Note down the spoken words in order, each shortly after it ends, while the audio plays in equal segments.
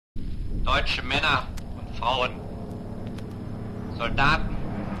deutsche Männer und Frauen, Soldaten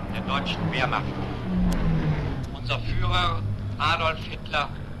der deutschen Wehrmacht. Unser Führer Adolf Hitler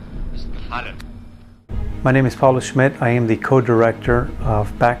ist gefallen. My name is Pablo Schmitt. I am the co-director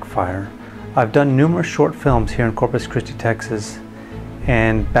of Backfire. I've done numerous short films here in Corpus Christi, Texas,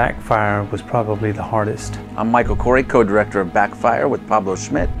 and Backfire was probably the hardest. I'm Cory, co-director of Backfire with Pablo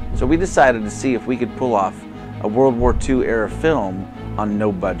Schmitt. So we decided to see if we could pull off a World War II era film on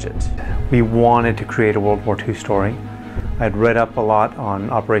no budget. We wanted to create a World War II story. I'd read up a lot on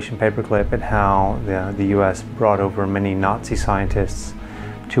Operation Paperclip and how the U.S. brought over many Nazi scientists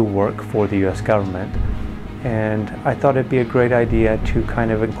to work for the U.S. government. And I thought it'd be a great idea to kind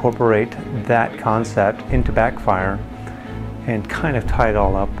of incorporate that concept into Backfire and kind of tie it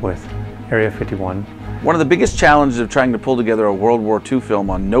all up with Area 51. One of the biggest challenges of trying to pull together a World War II film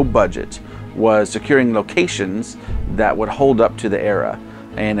on no budget was securing locations that would hold up to the era.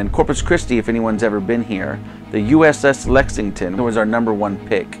 And in Corpus Christi, if anyone's ever been here, the USS Lexington was our #1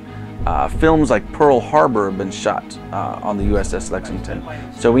 pick. Films like Pearl Harbor have been shot on the USS Lexington.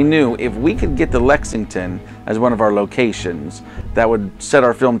 So we knew if we could get the Lexington as one of our locations, that would set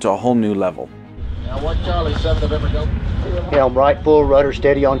our film to a whole new level. Now 1 Charlie, 7 November, go. Helm right, full rudder,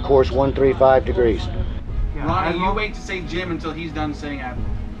 steady on course 135 degrees. Ronny, you wait to say Jim until he's done saying Admiral.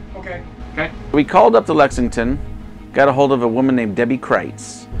 Okay. Okay. We called up the Lexington, got a hold of a woman named Debbie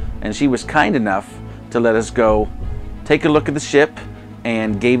Kreitz, and she was kind enough to let us go take a look at the ship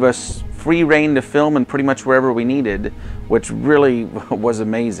and gave us free reign to film in pretty much wherever we needed, which really was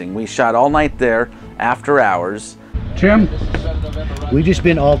amazing. We shot all night there after hours. Jim, we've just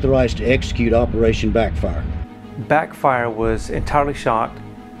been authorized to execute Operation Backfire. Backfire was entirely shot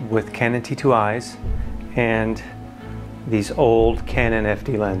with Canon T2Is and these old Canon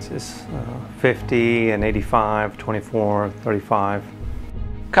FD lenses, 50 and 85, 24, 35.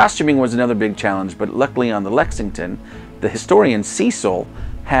 Costuming was another big challenge, but luckily on the Lexington, the historian Cecil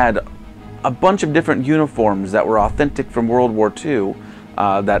had a bunch of different uniforms that were authentic from World War II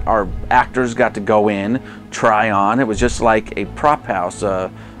that our actors got to go in, try on. It was just like a prop house,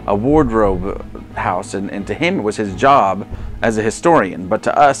 a wardrobe house, and to him it was his job as a historian. But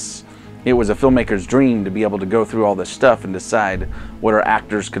to us, it was a filmmaker's dream to be able to go through all this stuff and decide what our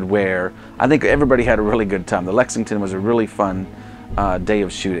actors could wear. I think everybody had a really good time. The Lexington was a really fun day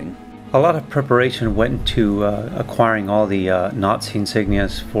of shooting. A lot of preparation went into acquiring all the Nazi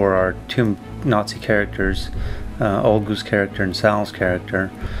insignias for our two Nazi characters, Olgu's character and Sal's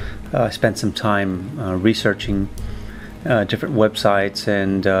character. I spent some time researching different websites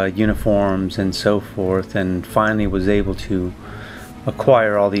and uniforms and so forth, and finally was able to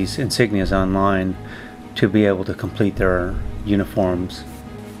acquire all these insignias online to be able to complete their uniforms.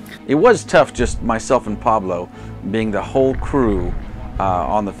 It was tough, just myself and Pablo being the whole crew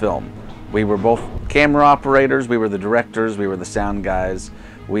on the film. We were both camera operators, we were the directors, we were the sound guys,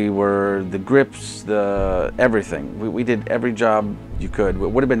 we were the grips, the everything. We did every job you could. It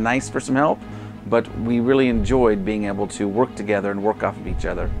would have been nice for some help, but we really enjoyed being able to work together and work off of each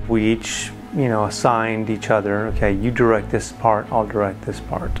other. We each, assigned each other, okay, you direct this part, I'll direct this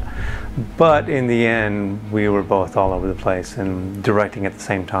part. But in the end, we were both all over the place and directing at the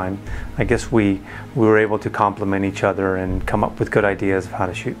same time. I guess we were able to complement each other and come up with good ideas of how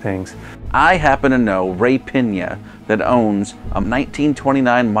to shoot things. I happen to know Ray Pena that owns a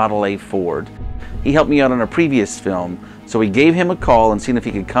 1929 Model A Ford. He helped me out on a previous film, so we gave him a call and seen if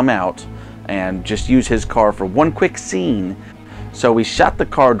he could come out and just use his car for one quick scene. So we shot the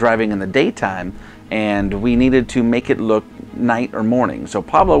car driving in the daytime, and we needed to make it look night or morning. So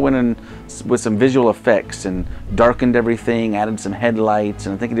Pablo went in with some visual effects and darkened everything, added some headlights,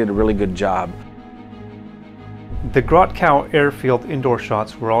 and I think he did a really good job. The Grotkow Airfield indoor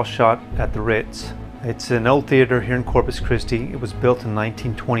shots were all shot at the Ritz. It's an old theater here in Corpus Christi. It was built in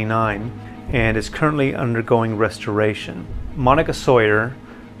 1929 and is currently undergoing restoration. Monica Sawyer,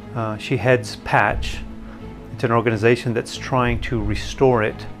 she heads Patch. It's an organization that's trying to restore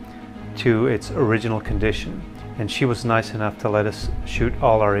it to its original condition, and she was nice enough to let us shoot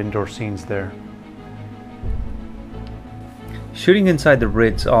all our indoor scenes there. Shooting inside the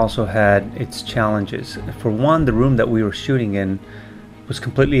Ritz also had its challenges. For one, the room that we were shooting in was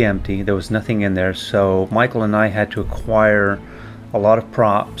completely empty. There was nothing in there, so Michael and I had to acquire a lot of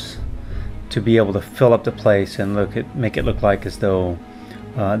props to be able to fill up the place and make it look like as though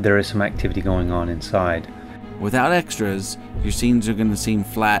there is some activity going on inside. Without extras, your scenes are going to seem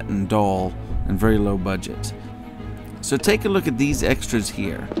flat and dull and very low budget. So take a look at these extras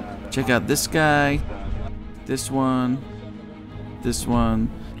here. Check out this guy, this one, this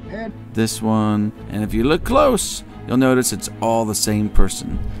one, this one, and if you look close, you'll notice it's all the same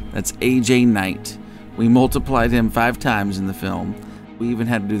person. That's AJ Knight. We multiplied him 5 times in the film. We even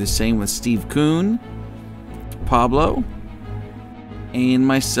had to do the same with Steve Kuhn, Pablo, and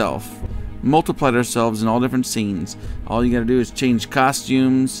myself. Multiplied ourselves in all different scenes. All you gotta do is change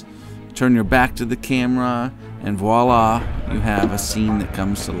costumes, turn your back to the camera, and voila, you have a scene that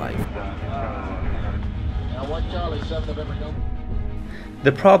comes to life. Now 1 Charlie, 7 November, go.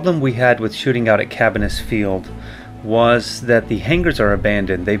 The problem we had with shooting out at Cabinets Field was that the hangars are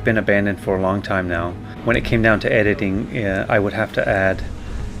abandoned. They've been abandoned for a long time now. When it came down to editing, I would have to add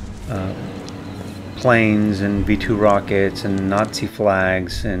planes and V-2 rockets and Nazi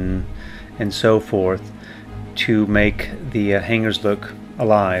flags and so forth to make the hangars look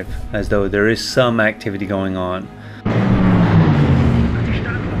alive, as though there is some activity going on.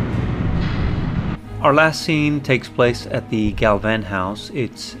 Our last scene takes place at the Galvan house.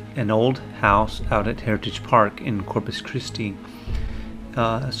 It's an old house out at Heritage Park in Corpus Christi.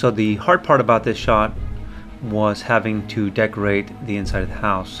 So the hard part about this shot was having to decorate the inside of the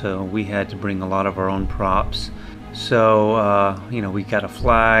house. So we had to bring a lot of our own props. So, you know, we got a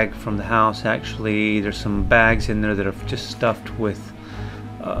flag from the house actually. There's some bags in there that are just stuffed with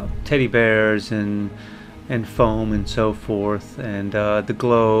teddy bears and foam and so forth. And the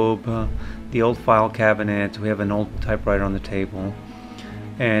globe. The old file cabinet. We have an old typewriter on the table,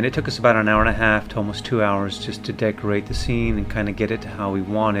 and it took us about 1.5 hours to almost 2 hours just to decorate the scene and kind of get it to how we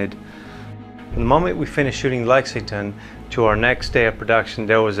wanted. From the moment we finished shooting Lexington to our next day of production,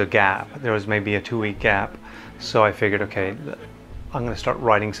 there was a gap. There was maybe a 2-week gap. So I figured, okay, I'm going to start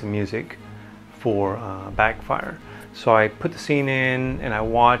writing some music for Backfire. So I put the scene in and I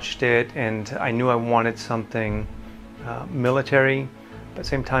watched it, and I knew I wanted something military, but at the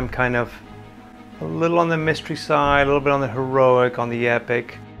same time kind of a little on the mystery side, a little bit on the heroic, on the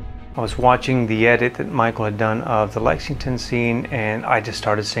epic. I was watching the edit that Michael had done of the Lexington scene, and I just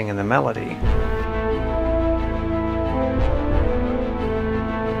started singing the melody.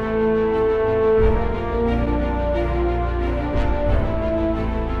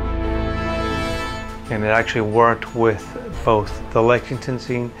 And it actually worked with both the Lexington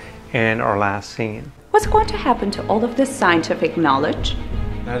scene and our last scene. What's going to happen to all of this scientific knowledge?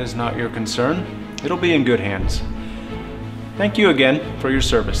 That is not your concern. It'll be in good hands. Thank you again for your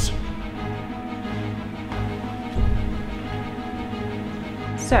service.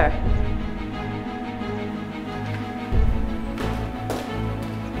 Sir,